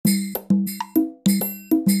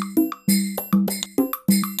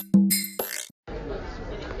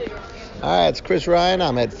Hi, it's Chris Ryan.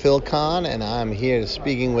 I'm at PhilCon, and I'm here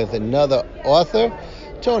speaking with another author.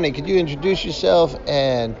 Tony, could you introduce yourself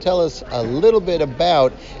and tell us a little bit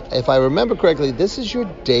about, if I remember correctly, this is your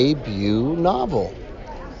debut novel.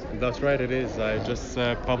 That's right, it is. I just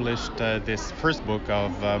published this first book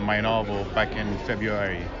of my novel back in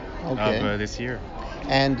February of this year.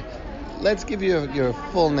 And let's give you your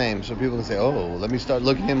full name so people can say, oh, let me start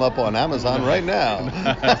looking him up on Amazon right now.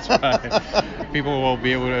 That's right. People will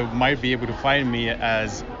might be able to find me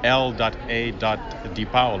as L.A. Di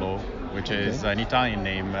Paolo, which is an Italian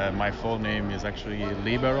name. My full name is actually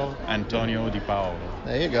Libero Antonio Di Paolo.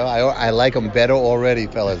 There you go. I like them better already,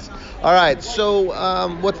 fellas. All right,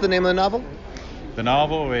 so what's the name of the novel? The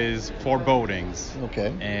novel is Forebodings.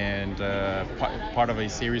 Okay. And part of a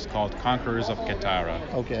series called Conquerors of Katara.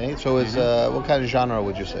 Okay, so it's what kind of genre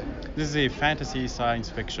would you say? This is a fantasy science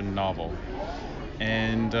fiction novel.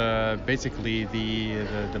 And basically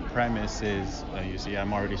the premise is, you see,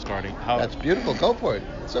 I'm already starting. That's beautiful. Go for it.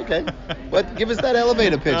 It's okay. But give us that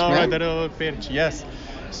elevator pitch, man. Right, that elevator pitch, yes.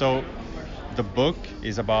 So the book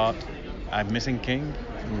is about a missing king,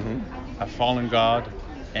 a fallen god,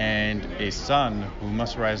 and a son who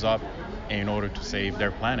must rise up in order to save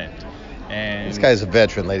their planet. And this guy's a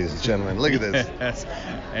veteran, ladies and gentlemen. Look at this. Yes.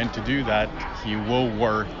 And to do that, he will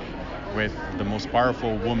work with the most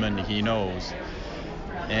powerful woman he knows.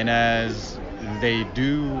 And as they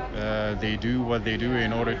do what they do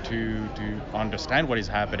in order to understand what is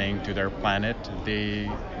happening to their planet, they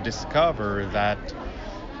discover that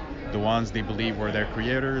the ones they believe were their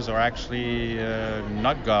creators are actually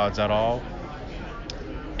not gods at all,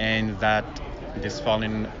 and that this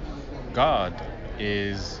fallen god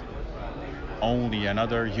is only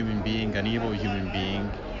another human being, an evil human being,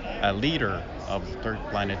 a leader of the third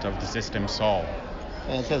planet of the system Sol.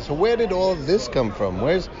 And so where did all of this come from?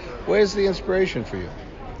 Where's the inspiration for you?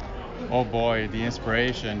 Oh boy, the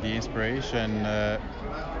inspiration.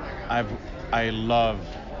 I love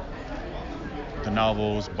the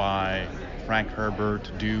novels by Frank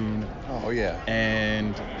Herbert, Dune. Oh yeah.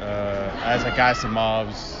 And Isaac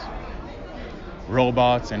Asimov's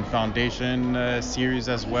Robots and Foundation series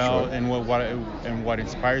as well. Sure. And what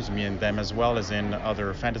inspires me in them, as well as in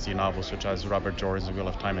other fantasy novels such as Robert Jordan's The Wheel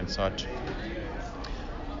of Time and such,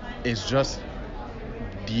 is just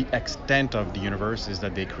the extent of the universes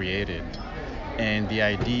that they created, and the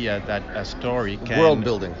idea that a story can world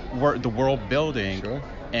building, sure.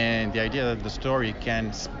 And the idea that the story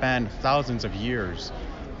can span thousands of years.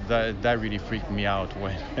 That really freaked me out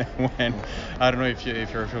when I don't know if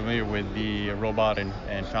you're familiar with the Robot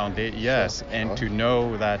and Foundation. Yes, and to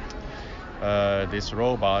know that this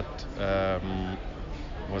robot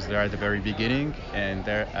was there at the very beginning and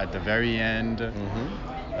there at the very end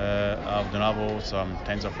of the novel, some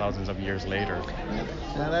tens of thousands of years later.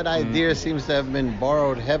 Now that idea seems to have been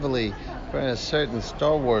borrowed heavily from a certain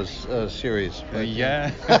Star Wars series.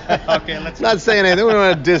 Yeah. Okay, let's not saying anything. We don't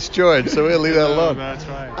want to diss George, so we'll leave that alone. That's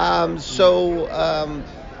right.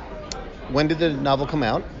 When did the novel come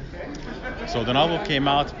out? So the novel came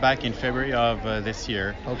out back in February of this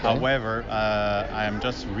year. Okay. However, I am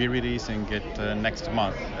just re-releasing it next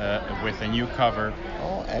month with a new cover.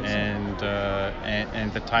 Oh, excellent.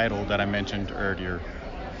 And the title that I mentioned earlier.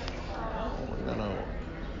 We're gonna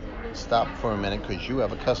stop for a minute because you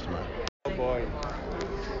have a customer. Oh boy.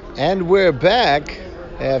 And we're back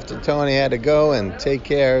after Tony had to go and take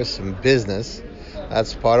care of some business.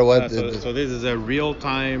 That's part of what. So this is a real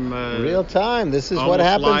time. This is what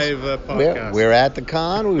happens. Live podcast. We're at the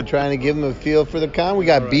con. We were trying to give them a feel for the con. We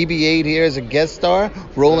got BB-8 here as a guest star,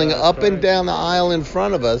 rolling up and down the aisle in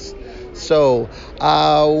front of us. So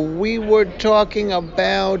we were talking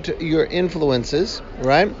about your influences,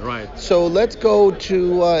 right? Right. So let's go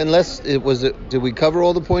to did we cover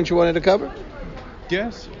all the points you wanted to cover?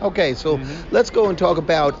 Yes. Okay, so let's go and talk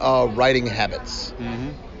about writing habits.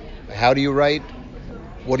 How do you write?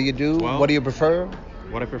 What do you do? Well, what do you prefer?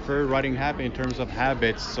 What I prefer, writing habit in terms of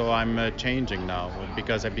habits, so I'm changing now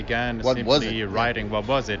because I began simply writing. What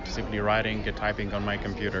was it? Simply writing, typing on my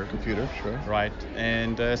computer. Computer, sure. Right.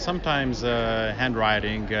 And sometimes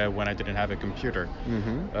handwriting when I didn't have a computer.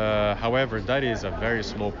 However, that is a very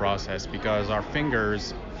slow process because our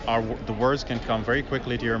fingers, the words can come very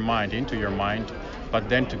quickly to your mind, into your mind, but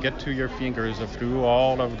then to get to your fingers through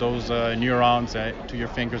all of those neurons to your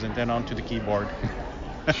fingers and then onto the keyboard.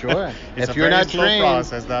 Sure. It's if a you're very not slow trained,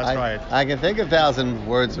 process. That's right. I can think 1,000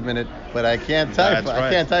 words a minute, but I can't type. That's right.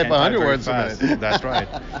 I can't type 100 words fast. a minute. That's right.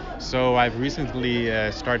 So I've recently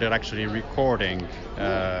started actually recording.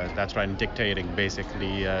 That's right, and dictating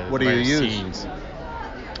basically. What do you use? Scenes.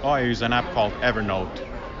 Oh, I use an app called Evernote.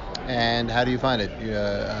 And how do you find it?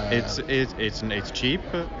 It's cheap,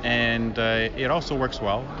 and it also works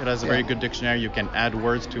well. It has a very good dictionary. You can add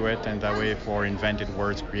words to it, and that way for invented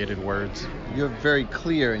words, created words. You're very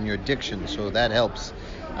clear in your diction, so that helps.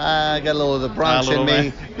 I got a little of the Bronx in me.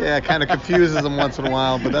 bit. Yeah, it kind of confuses them once in a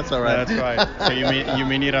while, but that's all right. That's right. So you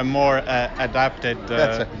may need a more adapted.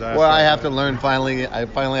 Well, I have to learn finally. I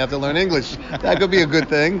finally have to learn English. That could be a good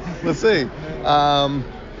thing. Let's see.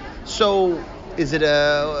 So, is it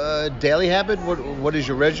a daily habit? What is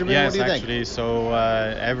your regimen? Yes, what do you actually. think? So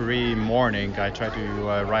every morning I try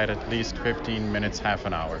to write at least 15 minutes, half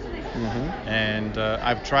an hour. Mm-hmm. And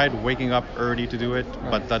I've tried waking up early to do it,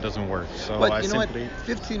 but that doesn't work. So But I you know simply. what?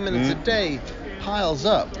 15 minutes a day piles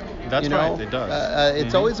up. That's you know? right, it does.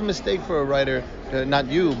 It's always a mistake for a writer, not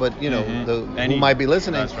you, but you know, who might be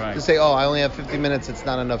listening, That's right. to say, "Oh, I only have 15 minutes. It's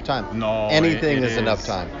not enough time." No, anything it is is. enough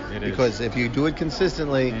time. It is. Because if you do it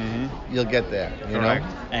consistently, you'll get there. You Correct.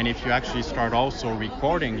 know. And if you actually start also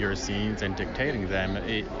recording your scenes and dictating them,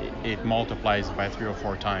 it multiplies by 3 or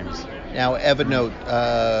 4 times. Now, Evernote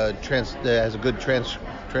has a good transcription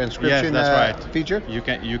Yes, that's right. feature.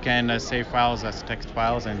 You can save files as text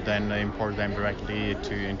files and then import them directly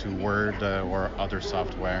into Word or other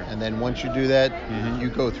software. And then once you do that, you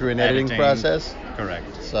go through an editing process.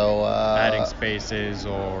 Correct. So adding spaces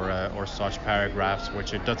or such paragraphs,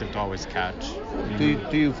 which it doesn't always catch.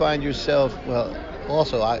 do you find yourself, well,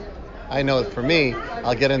 also I know for me,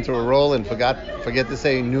 I'll get into a role and forget to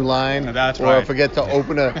say new line, That's or right. forget to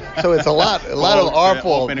open so it's a lot of our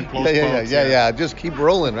fault. Open and close quotes, Yeah. Just keep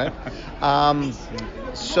rolling, right? How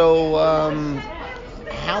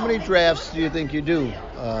many drafts do you think you do?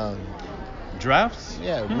 Drafts?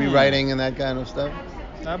 Yeah, rewriting and that kind of stuff.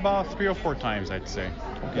 About 3 or 4 times, I'd say.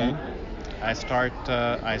 Okay. I start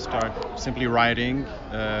simply writing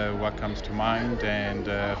what comes to mind and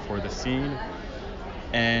for the scene,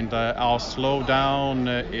 and I'll slow down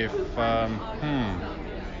if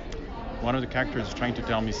one of the characters is trying to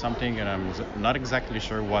tell me something and I'm not exactly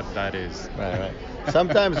sure what that is. Right.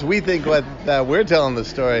 Sometimes we think that we're telling the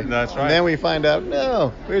story. That's right. And then we find out,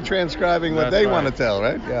 no, we're transcribing what they want to tell,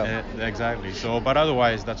 right? Yeah. Exactly. So, but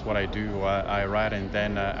otherwise, that's what I do. I write and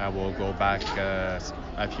then I will go back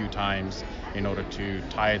a few times in order to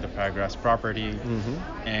tie the paragraphs properly,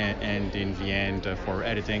 and in the end for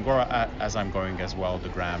editing, or as I'm going as well, the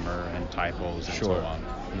grammar and typos and so on.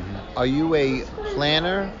 Are you a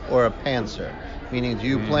planner or a pantser? Meaning, do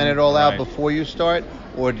you plan it all out before you start,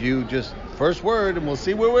 or do you just first word and we'll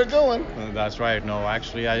see where we're going? That's right. No,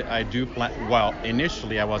 actually, I do plan. Well,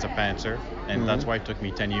 initially I was a pantser, and that's why it took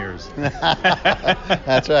me 10 years.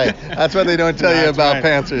 That's right. That's what they don't tell you about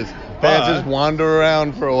pantsers. Pantsers wander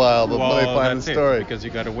around for a while before they find the story. Because you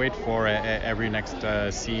got to wait for every next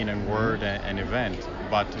scene and word and event.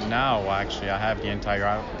 But now, actually, I have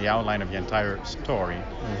the outline of the entire story,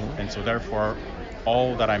 and so therefore,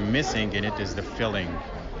 all that I'm missing in it is the filling.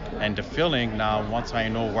 And the filling now, once I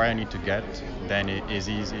know where I need to get, then it is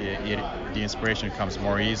easy. The inspiration comes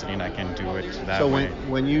more easily, and I can do it that way. So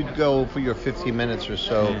when you go for your 15 minutes or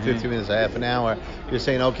so, 15 minutes, a half an hour, you're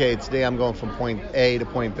saying, okay, today I'm going from point A to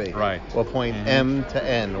point B, right? Or point M to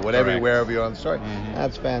N, or whatever, wherever you're on the story.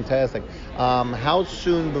 That's fantastic. How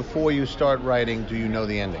soon before you start writing do you know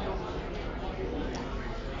the ending?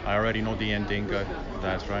 I already know the ending.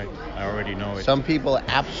 That's right. I already know it. Some people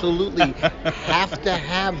absolutely have to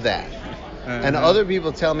have that. And other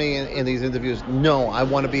people tell me in these interviews, no, I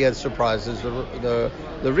want to be as surprised as the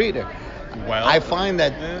reader. Well, I find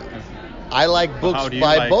that I like books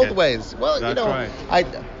by both ways. Well, That's right.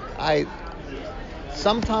 I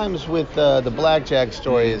sometimes with the Blackjack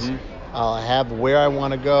stories, I'll have where I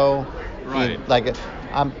want to go. Right. Like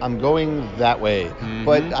I'm going that way,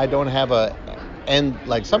 but I don't have a end.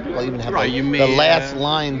 Like some people even have the last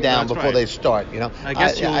line down before they start. You know. I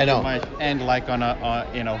guess you know. might end like on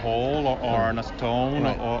in a hole or on a stone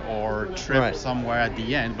or trip somewhere at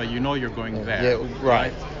the end, but you know you're going there. Yeah.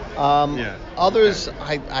 Right. Others,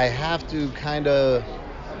 I have to kind of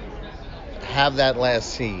have that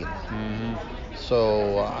last scene.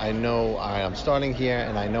 So I know I'm starting here,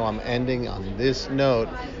 and I know I'm ending on this note,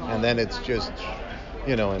 and then it's just,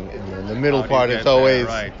 in the middle part, it's always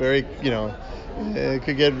very, it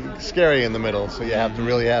could get scary in the middle, so you have to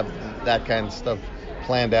really have that kind of stuff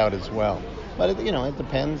planned out as well. But it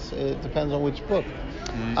depends. It depends on which book.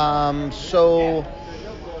 So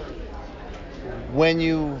when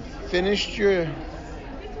you finished the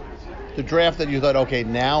draft that you thought, okay,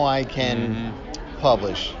 now I can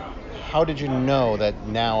publish. How did you know that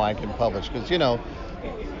now I can publish? Because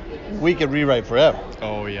we could rewrite forever.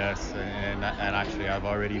 Oh yes, and actually I've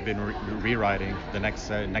already been rewriting the next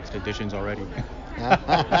editions already.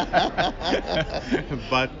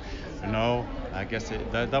 But no, I guess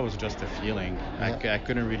that was just a feeling. Yeah. I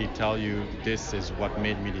couldn't really tell you this is what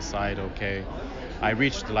made me decide. Okay, I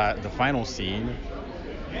reached the final scene,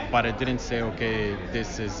 but I didn't say okay,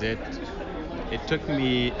 this is it. It took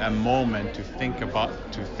me a moment to think about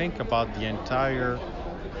the entire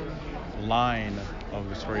line of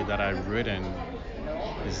the story that I've written.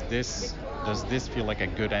 Does this feel like a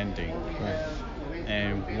good ending? Right.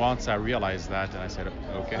 And once I realized that, and I said,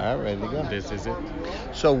 okay, All right, ready to go. this is it.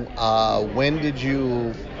 So, when did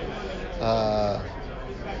you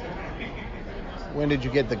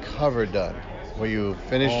get the cover done? Were you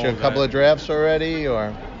finished a couple of drafts already,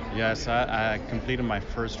 or? Yes, I completed my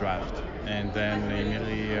first draft, and then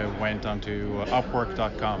immediately went onto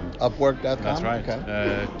Upwork.com. Upwork.com. That's right.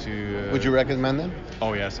 Okay. Would you recommend them?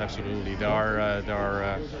 Oh yes, absolutely. There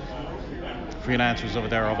are freelancers over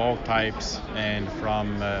there of all types, and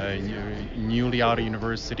from newly out of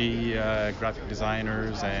university graphic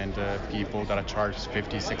designers and people that are charged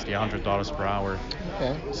 $50, $60, $100 per hour.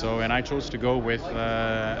 Okay. So, and I chose to go with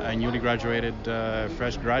a newly graduated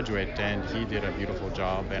fresh graduate, and he did a beautiful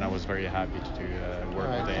job, and I was very happy to work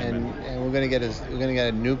with him. And we're gonna get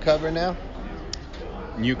a new cover now.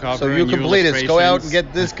 New cover. So you new complete it. Go out and illustrations.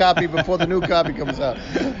 get this copy before the new copy comes out.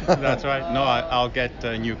 That's right. No, I'll get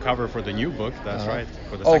a new cover for the new book. That's right.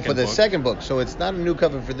 For the for the second book. So it's not a new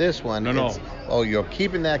cover for this one. No. Oh, you're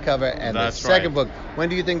keeping that cover, and That's the second right. book. When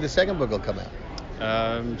do you think the second book will come out?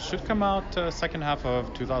 Should come out second half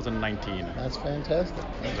of 2019. That's fantastic.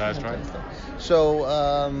 That's right. So,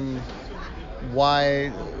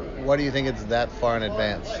 why do you think it's that far in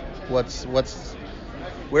advance?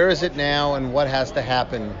 Where is it now, and what has to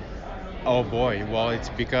happen? Oh boy, well it's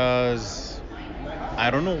because I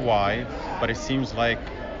don't know why, but it seems like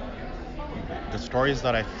the stories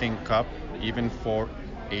that I think up, even for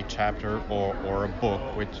a chapter or a book,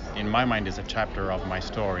 which in my mind is a chapter of my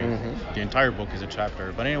story. Mm-hmm. The entire book is a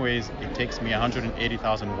chapter, but anyways, it takes me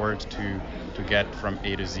 180,000 words to get from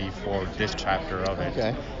A to Z for this chapter of it,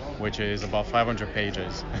 Okay. which is about 500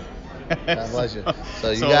 pages. God bless you.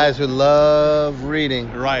 So you guys who love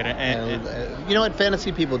reading, right? And you know what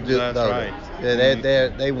fantasy people do? That's though? right.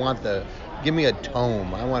 They want give me a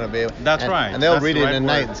tome. I want to be able. That's right. And they'll That's read the it right in a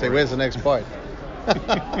night word and say, for "Where's the next part?"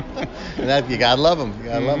 And that you gotta love them. You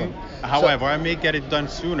gotta love them. However, I may get it done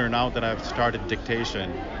sooner now that I've started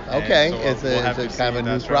dictation. Okay, So it's we'll have a to kind of see. a new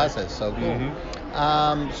That's right. process. So cool.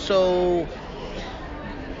 So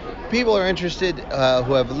people are interested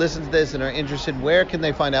who have listened to this and are interested. Where can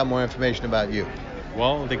they find out more information about you?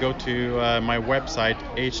 Well, they go to my website,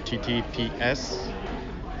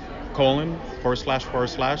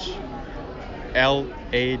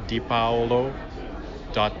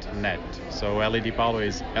 https://LADipaolo.net. So LADipaolo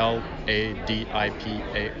is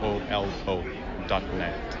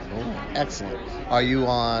LADIPAOLO.net. Oh, excellent. Are you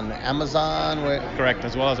on Amazon? Correct,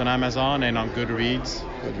 as well as on Amazon and on Goodreads.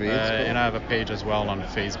 Goodreads, cool. And I have a page as well on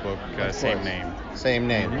Facebook, same name. Same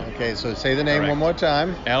name. Mhm. Okay, so say the name Correct. one more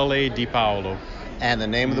time. LADipaolo. And the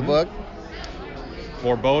name of the book?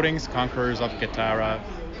 Forebodings, Conquerors of Katara.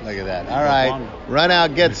 Look at that. All right. Run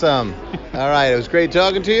out, get some. All right. It was great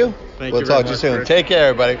talking to you. Thank we'll you very talk to you much, soon. Chris. Take care,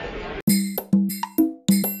 everybody.